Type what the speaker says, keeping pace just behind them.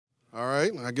All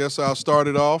right, I guess I'll start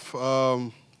it off.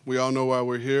 We all know why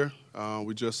we're here.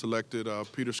 We just selected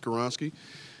Peter Skoronski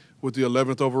with the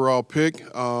 11th overall pick.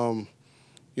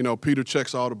 Peter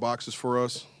checks all the boxes for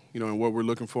us, and what we're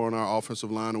looking for in our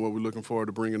offensive line and what we're looking for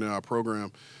to bring in our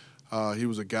program. He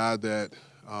was a guy that,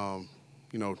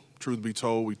 truth be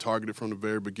told, we targeted from the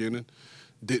very beginning.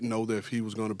 Didn't know that if he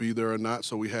was going to be there or not,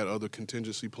 so we had other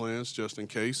contingency plans just in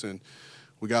case, and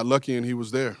we got lucky and he was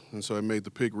there, and so it made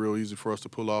the pick real easy for us to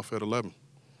pull off at 11.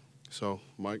 So,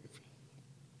 Mike,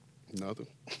 nothing.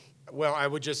 Well, I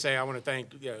would just say I want to thank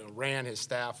Rand, his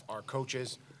staff, our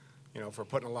coaches, for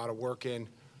putting a lot of work in,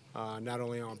 not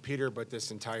only on Peter but this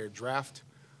entire draft.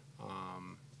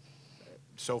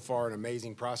 So far, an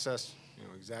amazing process.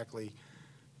 Exactly,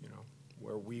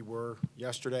 where we were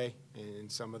yesterday in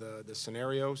some of the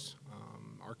scenarios.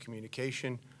 Our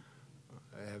communication,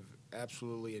 I have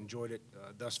absolutely enjoyed it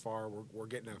thus far. We're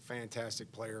getting a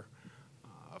fantastic player,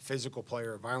 a physical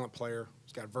player, a violent player.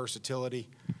 He's got versatility,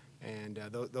 and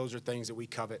those are things that we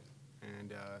covet.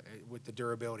 And with the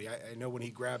durability, I know when he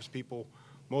grabs people,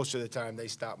 most of the time they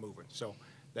stop moving. So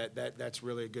that's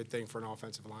really a good thing for an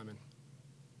offensive lineman.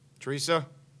 Teresa?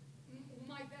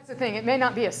 Mike, that's the thing. It may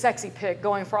not be a sexy pick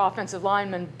going for offensive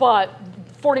linemen, but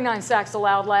 49 sacks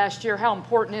allowed last year. How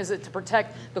important is it to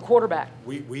protect the quarterback?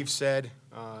 We've said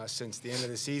since the end of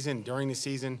the season, during the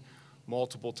season,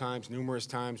 multiple times, numerous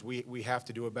times, we have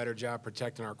to do a better job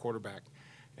protecting our quarterback.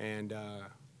 And,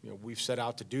 we've set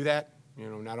out to do that,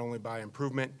 not only by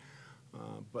improvement,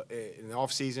 but in the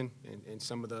offseason and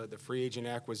some of the free agent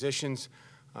acquisitions,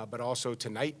 but also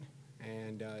tonight.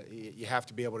 And you have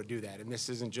to be able to do that. And this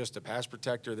isn't just a pass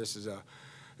protector. This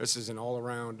is an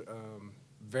all-around,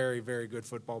 very, very good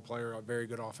football player, a very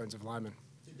good offensive lineman.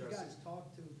 Did you guys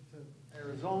talk to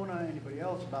Arizona, anybody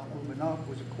else about moving up?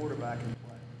 Was a quarterback in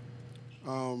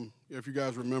play? If you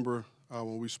guys remember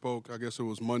when we spoke, I guess it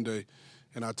was Monday,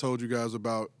 and I told you guys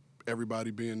about everybody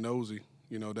being nosy.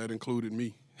 That included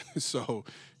me. So,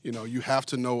 you have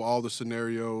to know all the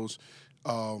scenarios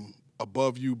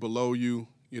above you, below you.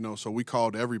 So we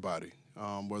called everybody,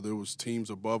 whether it was teams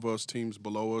above us, teams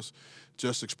below us,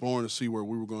 just exploring to see where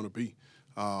we were going to be.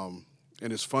 And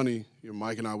it's funny,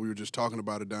 Mike and I, we were just talking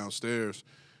about it downstairs.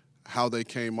 How they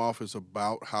came off is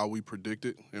about how we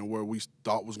predicted and where we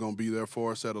thought was going to be there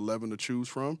for us at 11 to choose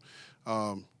from.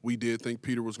 We did think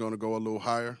Peter was going to go a little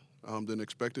higher than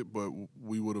expected, but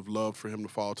we would have loved for him to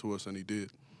fall to us, and he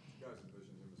did.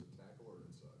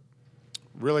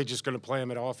 Really just going to play him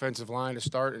at offensive line to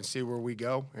start and see where we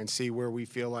go and see where we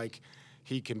feel like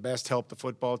he can best help the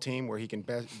football team, where he can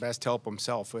best help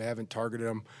himself. We haven't targeted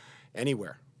him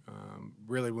anywhere.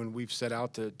 Really, when we've set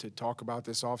out to talk about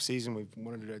this offseason, we've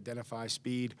wanted to identify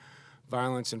speed,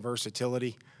 violence, and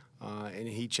versatility, and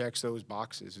he checks those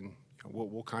boxes. And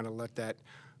we'll kind of let that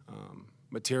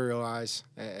materialize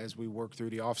as we work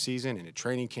through the offseason and at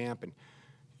training camp. And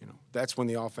that's when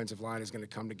the offensive line is going to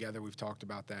come together. We've talked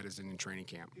about that as in training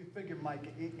camp. Do you figure, Mike,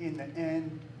 in the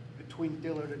end, between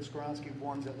Dillard and Skoronski,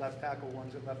 one's at left tackle,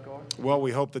 one's at left guard? Well,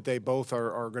 we hope that they both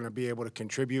are going to be able to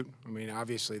contribute. I mean,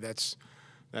 obviously, that's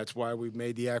why we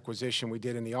made the acquisition we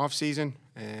did in the offseason,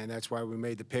 and that's why we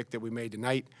made the pick that we made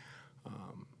tonight.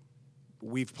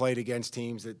 We've played against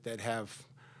teams that have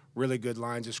really good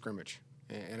lines of scrimmage,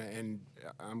 and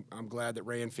I'm glad that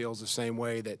Rand feels the same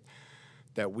way that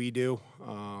we do,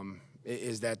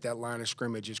 is that line of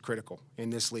scrimmage is critical in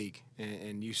this league.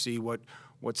 And you see what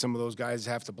some of those guys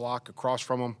have to block across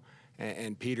from them,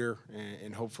 and Peter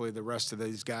and hopefully the rest of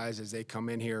these guys as they come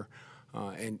in here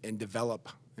and develop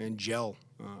and gel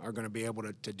are going to be able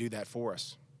to do that for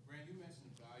us. Rand, you mentioned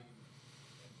value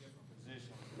in different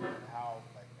positions and how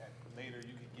later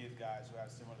you could get guys who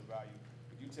have similar value.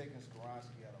 But you taking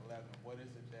Skoronski at 11, what is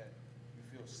it that you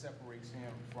feel separates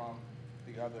him from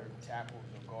the other tackles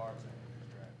or guards in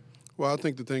this draft? Well, I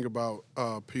think the thing about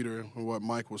Peter and what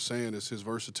Mike was saying is his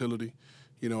versatility,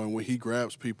 and when he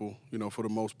grabs people, for the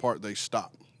most part, they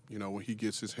stop, when he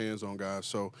gets his hands on guys.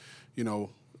 So,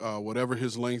 whatever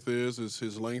his length is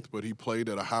his length, but he played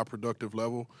at a high productive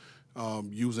level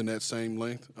using that same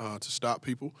length to stop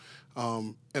people.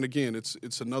 And again,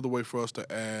 it's another way for us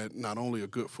to add not only a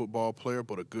good football player,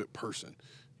 but a good person.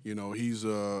 He's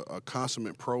a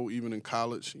consummate pro even in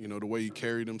college, the way he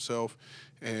carried himself.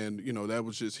 And, that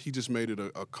was he just made it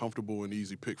a comfortable and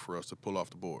easy pick for us to pull off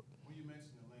the board. When you mentioned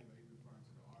the length, are you referring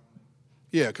to the arm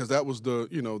length? Yeah, because that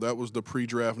was the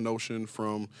pre-draft notion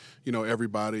from,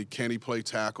 everybody. Can he play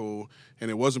tackle? And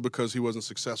it wasn't because he wasn't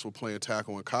successful playing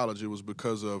tackle in college. It was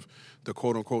because of the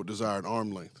quote-unquote desired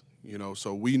arm length.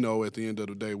 So we know at the end of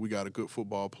the day we got a good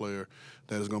football player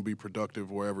that is going to be productive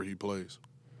wherever he plays.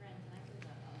 Brent, can I put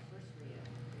a first for you?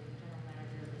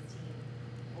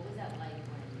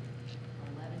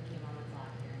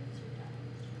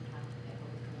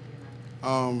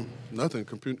 Nothing.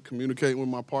 Communicating with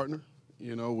my partner.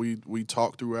 You know, we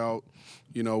talked throughout.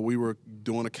 You know, we were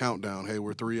doing a countdown. Hey,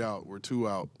 we're 3 out. We're 2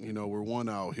 out. You know, we're 1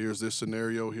 out. Here's this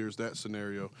scenario. Here's that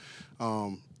scenario.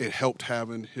 It helped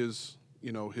having his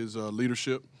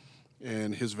leadership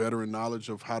and his veteran knowledge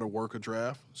of how to work a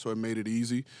draft. So it made it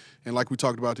easy. And like we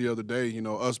talked about the other day, you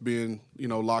know, us being, you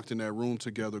know, locked in that room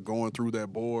together, going through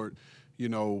that board, you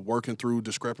know, working through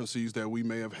discrepancies that we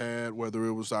may have had, whether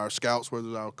it was our scouts, whether it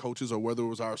was our coaches, or whether it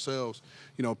was ourselves,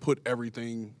 you know, put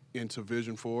everything into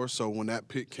vision for us. So when that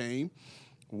pick came,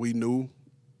 we knew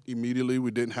immediately. We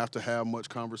didn't have to have much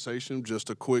conversation, just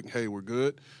a quick, hey, we're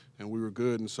good, and we were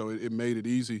good. And so it made it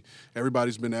easy.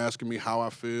 Everybody's been asking me how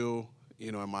I feel,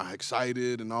 you know, am I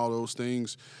excited and all those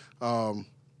things.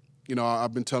 You know,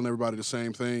 I've been telling everybody the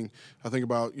same thing. I think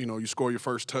about, you know, you score your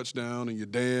first touchdown and you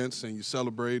dance and you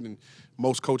celebrate, and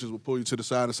most coaches will pull you to the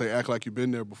side and say, act like you've been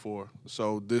there before.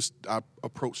 So I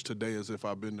approach today as if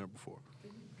I've been there before.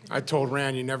 I told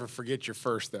Rand you never forget your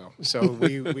first, though. So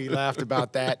we laughed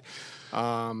about that.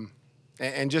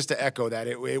 And just to echo that,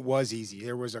 it was easy.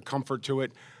 There was a comfort to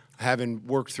it, having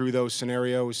worked through those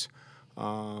scenarios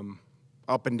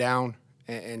up and down.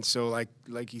 And so,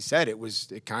 like he said,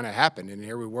 it kind of happened, and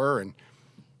here we were. And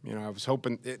you know, I was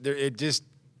hoping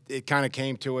it kind of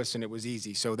came to us, and it was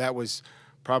easy. So that was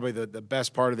probably the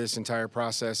best part of this entire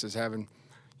process, is having,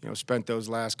 you know, spent those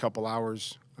last couple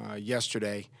hours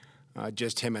yesterday,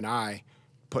 just him and I,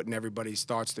 putting everybody's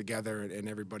thoughts together and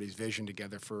everybody's vision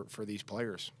together for these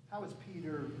players. How has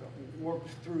Peter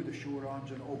worked through the short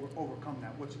arms and overcome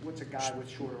that? What's a guy with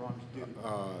shorter arms do?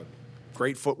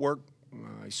 Great footwork.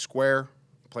 He's square,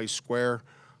 plays square.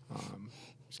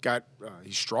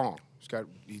 He's strong.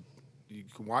 You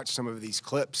can watch some of these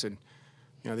clips, and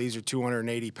you know, these are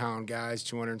 280-pound guys,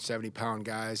 270-pound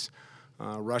guys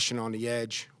rushing on the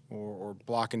edge or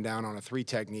blocking down on a 3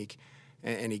 technique,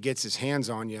 and he gets his hands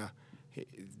on you.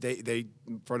 They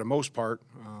for the most part,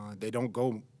 they don't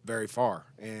go very far,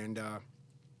 and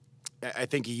I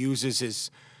think he uses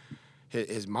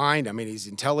his mind. I mean, he's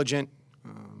intelligent.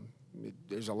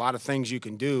 There's a lot of things you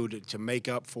can do to make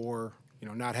up for, you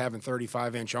know, not having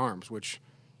 35-inch arms, which,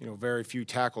 you know, very few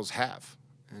tackles have.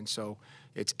 And so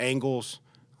it's angles,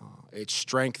 it's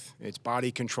strength, it's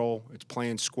body control, it's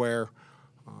playing square,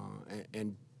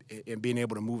 and being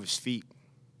able to move his feet.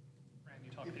 Rand,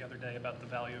 you talked the other day about the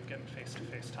value of getting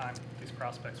face-to-face time with these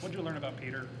prospects. What did you learn about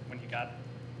Peter when you got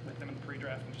with him in the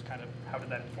pre-draft, and just kind of how did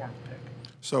that inform the pick?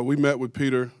 So we met with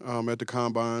Peter at the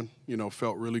Combine, you know,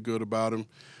 felt really good about him.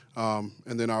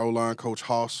 And then our O-line coach,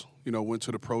 Haas, you know, went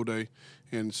to the pro day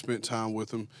and spent time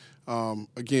with him.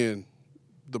 Again,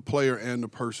 the player and the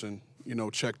person, you know,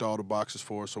 checked all the boxes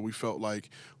for us. So we felt like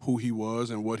who he was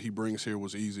and what he brings here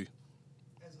was easy.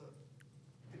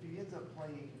 If he ends up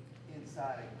playing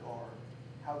inside and guard,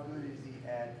 how good is he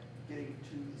at getting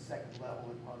to the second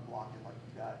level and unblocking like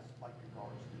you guys, like your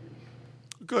guards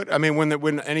do? Good. I mean,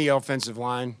 when any offensive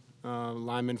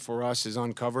lineman for us is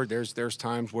uncovered, there's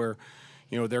times where,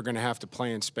 you know, they're going to have to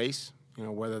play in space, you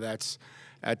know, whether that's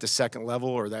at the second level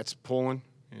or that's pulling,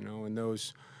 you know, and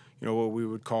those, you know, what we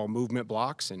would call movement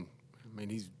blocks. And, I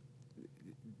mean,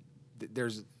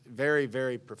 there's very,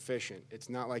 very proficient. It's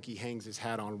not like he hangs his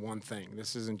hat on one thing.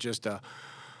 This isn't just a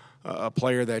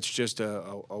player that's just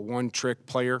a one-trick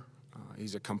player.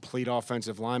 He's a complete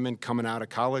offensive lineman coming out of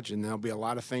college, and there'll be a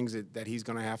lot of things that he's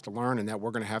going to have to learn and that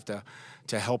we're going to have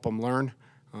to help him learn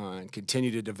and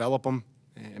continue to develop him,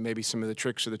 and maybe some of the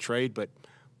tricks of the trade. But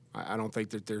I don't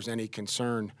think that there's any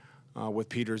concern with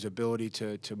Peter's ability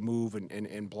to move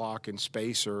and block in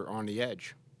space or on the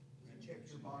edge.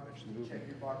 You check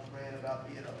your box, man, about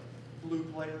being a blue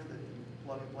player that you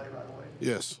plug and play right away?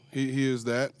 Yes, he is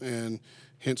that, and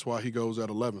hence why he goes at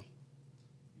 11.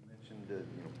 You mentioned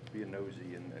being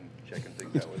nosy and checking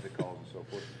things out with the calls and so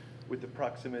forth. With the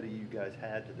proximity you guys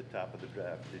had to the top of the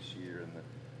draft this year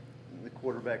and the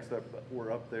quarterbacks that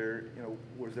were up there, you know,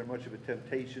 was there much of a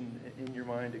temptation in your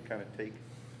mind to kind of take?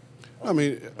 I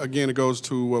mean, again, it goes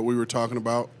to what we were talking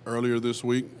about earlier this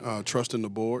week, trusting the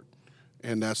board,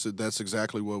 and that's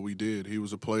exactly what we did. He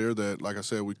was a player that, like I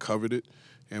said, we coveted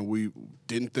and we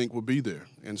didn't think would be there.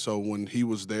 And so when he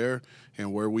was there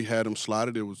and where we had him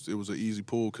slotted, it was an easy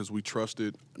pull because we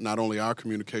trusted not only our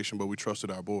communication, but we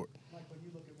trusted our board. Mike, when you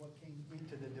look at what came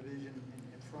into the division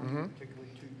in front of you,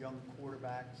 particularly 2 young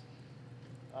quarterbacks,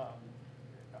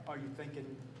 are you thinking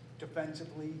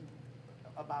defensively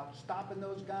about stopping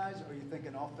those guys? Or are you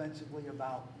thinking offensively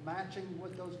about matching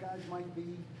what those guys might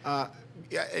be?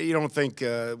 Yeah, you don't think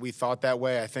we thought that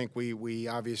way. I think we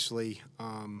obviously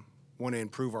want to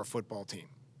improve our football team.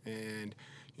 And,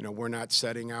 you know, we're not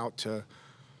setting out to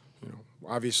You know,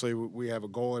 obviously we have a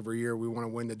goal every year. We want to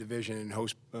win the division and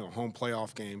host home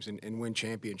playoff games and win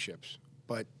championships.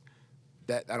 But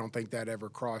that I don't think that ever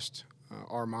crossed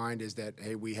our mind, is that,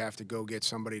 hey, we have to go get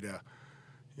somebody to,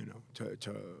 you know,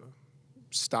 to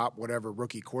stop whatever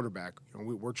rookie quarterback. You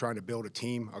know, we're trying to build a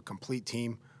team, a complete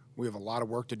team. We have a lot of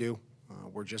work to do.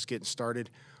 We're just getting started,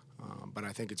 but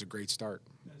I think it's a great start.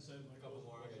 That said, Michael,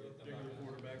 was there a particular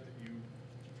quarterback that you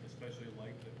especially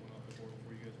liked that went off the board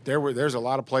before you guys? There's a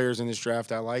lot of players in this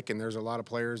draft I like, and there's a lot of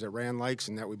players that Rand likes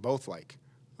and that we both like.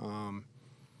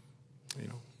 You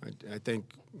know, I think,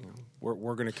 you know,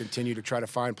 we're going to continue to try to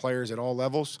find players at all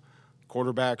levels: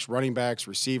 quarterbacks, running backs,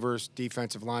 receivers,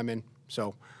 defensive linemen.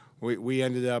 So we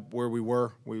ended up where we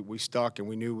were. We stuck, and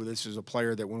we knew this was a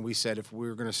player that, when we said if we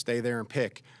were going to stay there and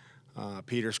pick,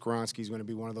 Peter Skoronski is going to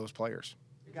be one of those players.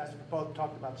 You guys both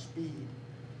talked about speed,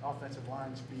 offensive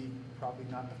line speed, probably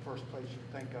not the first place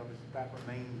you think of. Is that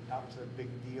remain obviously a big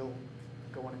deal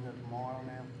going into tomorrow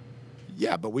now?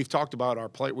 Yeah, but we've talked about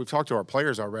we've talked to our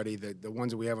players already, the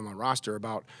ones that we have on the roster,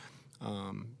 about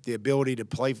the ability to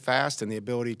play fast and the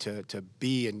ability to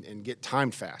be and get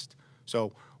timed fast.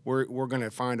 So we're going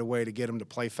to find a way to get him to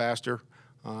play faster,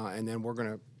 and then we're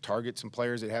going to target some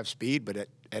players that have speed, but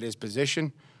at his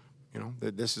position, you know,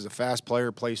 this is a fast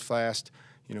player, plays fast,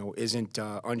 you know, isn't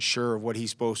unsure of what he's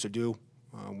supposed to do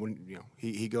when, you know,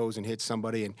 he goes and hits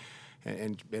somebody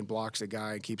and blocks the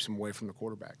guy and keeps him away from the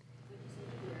quarterback.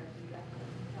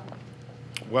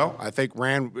 Well, I think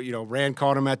Rand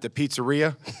caught him at the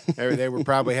pizzeria. They were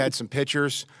probably had some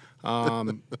pictures,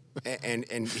 and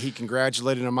he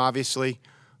congratulated him, obviously.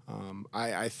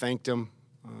 I thanked him,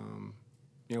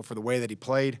 you know, for the way that he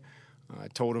played. I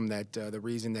told him that the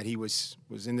reason that he was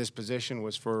in this position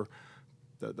was for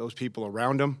those people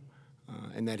around him,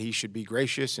 and that he should be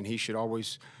gracious and he should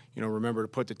always, you know, remember to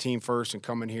put the team first and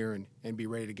come in here and be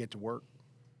ready to get to work.